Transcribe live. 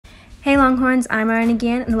Longhorns, I'm Ryan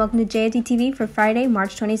again, and welcome to Jfd Tv for Friday,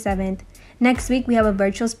 March 27th. Next week, we have a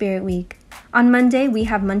virtual spirit week. On Monday, we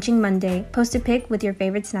have Munching Monday. Post a pic with your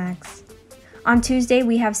favorite snacks. On Tuesday,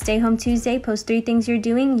 we have Stay Home Tuesday. Post 3 things you're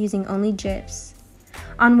doing using only GIFs.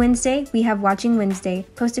 On Wednesday, we have Watching Wednesday.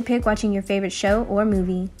 Post a pic watching your favorite show or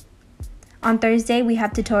movie. On Thursday, we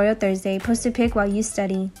have Tutorial Thursday. Post a pic while you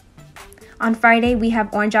study. On Friday, we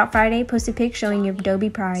have Orange Out Friday. Post a pic showing your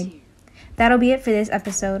Adobe pride. That'll be it for this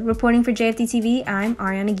episode. Reporting for Jfd TV, I'm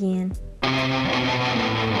Ariane again.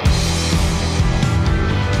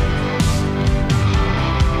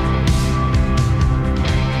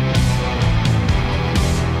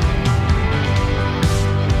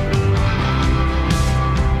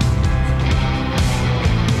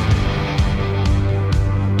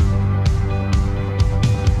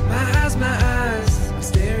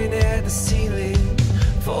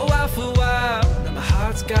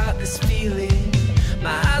 Got this feeling.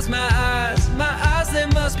 My eyes, there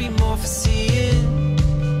must be more for seeing.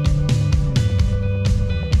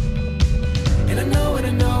 And I know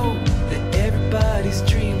that everybody's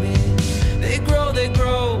dreaming. They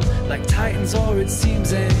grow like titans, or it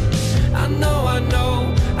seems. And I know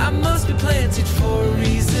I must be planted for a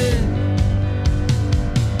reason.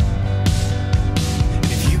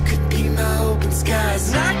 If you could be my open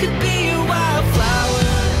skies, and I could be a wildflower.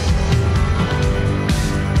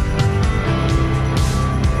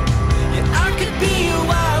 Be a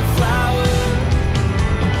wildflower,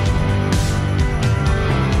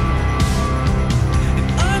 and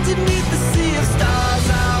underneath the sea of stars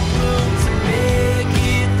I'll bloom to make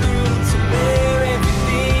it through to where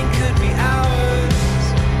everything could be ours.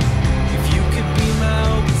 If you could be my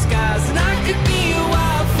open skies, and I could be a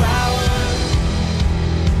wildflower.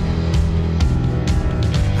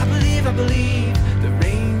 I believe the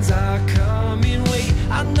rains are coming. Wait,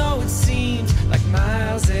 I know it seems like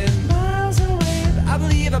miles and miles away.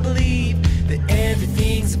 I believe that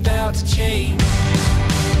everything's about to change.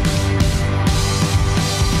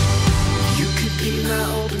 You could be my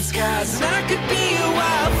open skies, and I could be a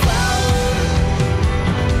wildflower.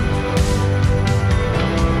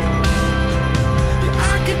 Yeah,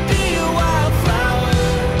 I could be a wildflower.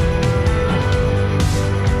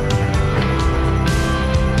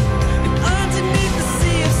 And underneath the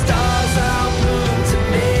sea of stars I'll bloom to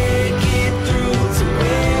make it through to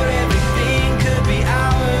where everything could be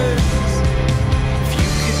ours. If you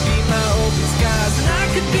could be my open skies, and I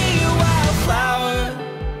could be a wildflower.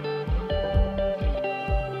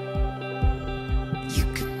 You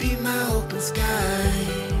could be my open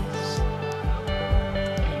skies.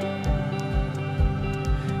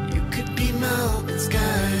 You could be my open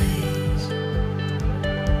skies.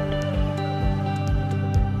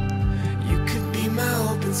 You could be my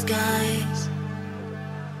open skies.